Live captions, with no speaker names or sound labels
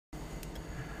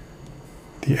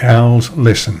The Owl's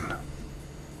Lesson.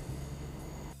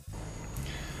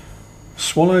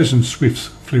 Swallows and swifts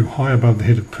flew high above the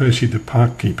head of Percy the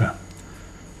Park Keeper.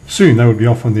 Soon they would be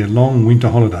off on their long winter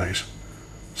holidays.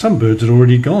 Some birds had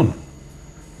already gone.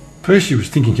 Percy was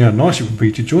thinking how nice it would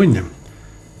be to join them,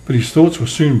 but his thoughts were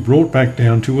soon brought back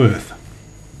down to earth.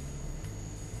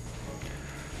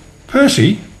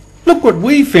 "Percy, look what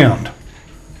we found!"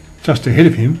 Just ahead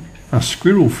of him, a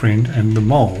squirrel friend and the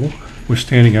mole were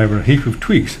standing over a heap of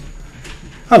twigs.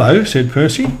 "Hello," said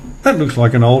Percy. "That looks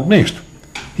like an old nest."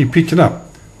 He picked it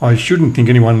up. "I shouldn't think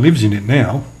anyone lives in it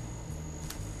now."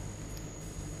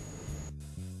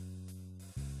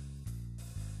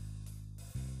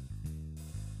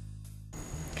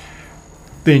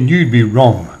 "Then you'd be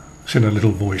wrong," said a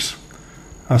little voice.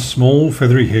 A small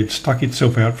feathery head stuck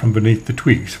itself out from beneath the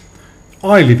twigs.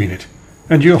 "I live in it,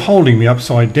 and you're holding me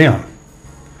upside down."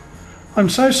 "I'm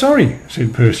so sorry,"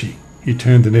 said Percy. He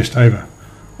turned the nest over.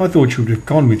 "I thought you would have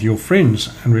gone with your friends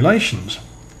and relations."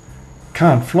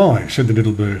 "Can't fly," said the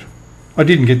little bird. "I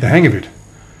didn't get the hang of it."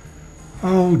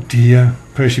 "Oh dear,"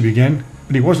 Percy began,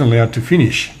 but he wasn't allowed to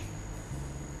finish.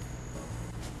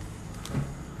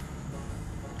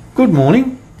 "Good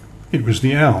morning." It was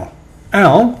the owl.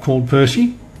 "Owl," called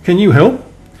Percy, "can you help?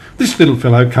 This little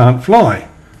fellow can't fly."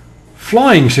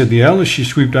 "Flying," said the owl as she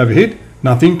swooped overhead.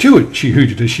 "Nothing to it," she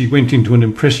hooted as she went into an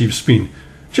impressive spin.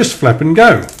 "Just flap and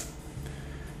go."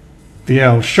 The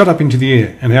owl shot up into the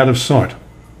air and out of sight.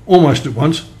 Almost at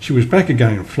once she was back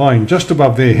again, flying just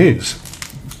above their heads.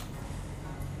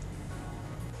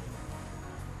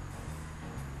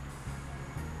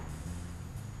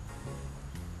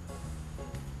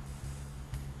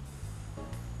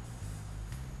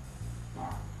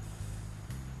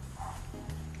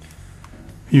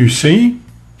 "You see?"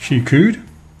 she cooed.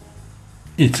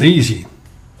 "It's easy."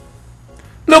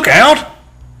 "Look out!"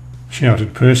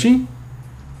 shouted Percy.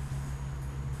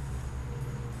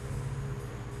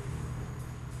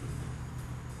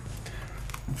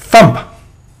 Thump!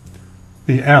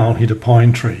 The owl hit a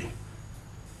pine tree.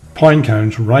 Pine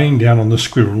cones rained down on the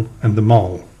squirrel and the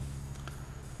mole,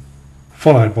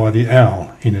 followed by the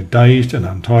owl in a dazed and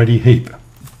untidy heap.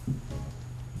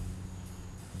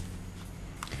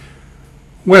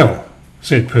 "Well,"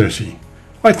 said Percy,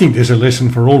 "I think there's a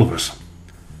lesson for all of us."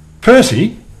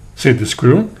 "Percy," said the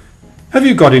squirrel, "have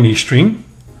you got any string?"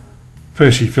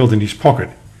 Percy felt in his pocket.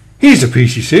 "Here's a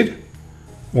piece," he said.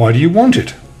 "Why do you want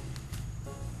it?"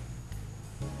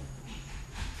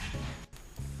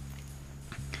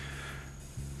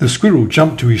 The squirrel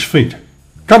jumped to his feet.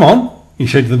 "Come on," he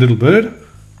said to the little bird.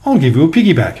 "I'll give you a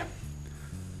piggyback."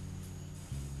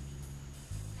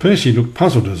 Percy looked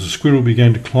puzzled as the squirrel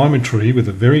began to climb a tree with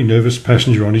a very nervous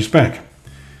passenger on his back.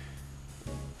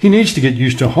 "He needs to get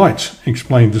used to heights,"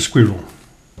 explained the squirrel.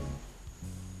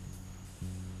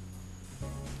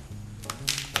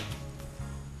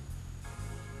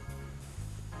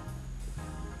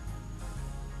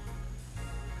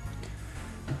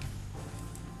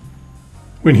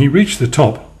 When he reached the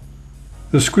top,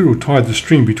 the squirrel tied the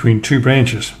string between two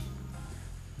branches.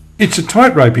 "It's a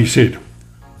tightrope," he said.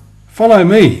 "Follow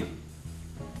me."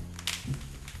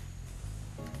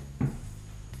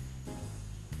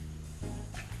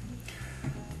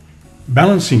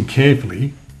 Balancing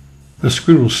carefully, the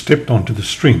squirrel stepped onto the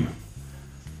string.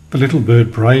 The little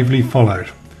bird bravely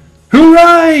followed.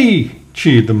 "Hooray!"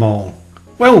 cheered the mole.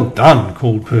 "Well done,"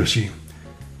 called Percy.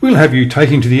 "We'll have you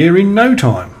taking to the air in no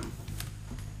time."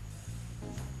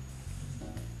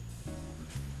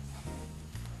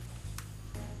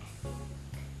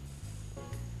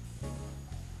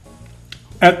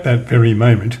 At that very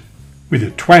moment, with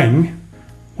a twang,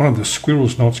 one of the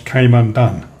squirrel's knots came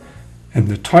undone, and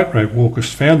the tightrope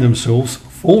walkers found themselves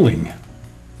falling.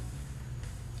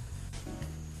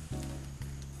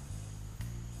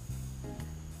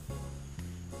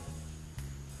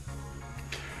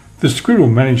 The squirrel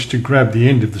managed to grab the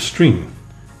end of the string.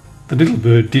 The little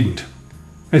bird didn't.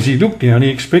 As he looked down, he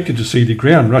expected to see the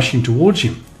ground rushing towards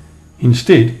him.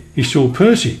 Instead, he saw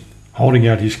Percy holding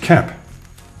out his cap.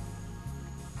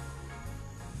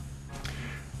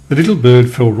 The little bird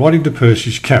fell right into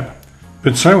Percy's cap,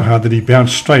 but so hard that he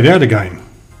bounced straight out again.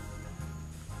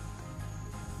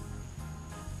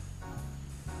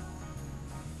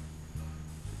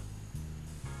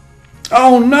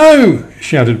 "Oh no!"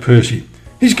 shouted Percy.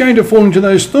 "He's going to fall into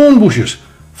those thorn bushes.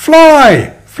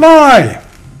 Fly! Fly!"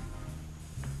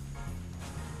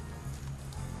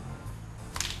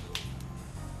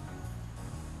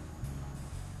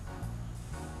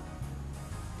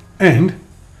 And,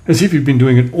 as if he'd been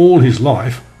doing it all his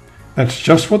life, that's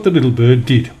just what the little bird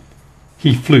did.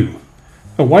 He flew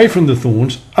away from the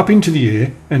thorns, up into the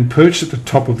air, and perched at the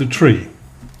top of the tree.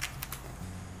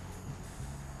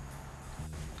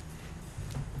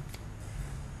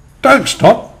 "Don't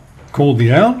stop," called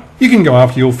the owl. "You can go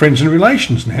after your friends and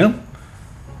relations now."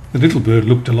 The little bird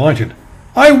looked delighted.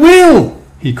 "I will,"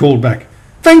 he called back.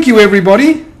 "Thank you,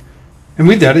 everybody." And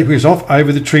with that, he was off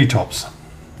over the treetops.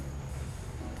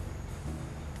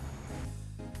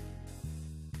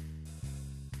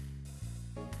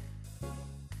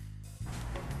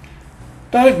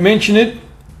 "Don't mention it,"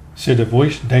 said a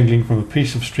voice dangling from a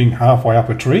piece of string halfway up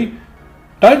a tree.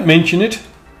 "Don't mention it."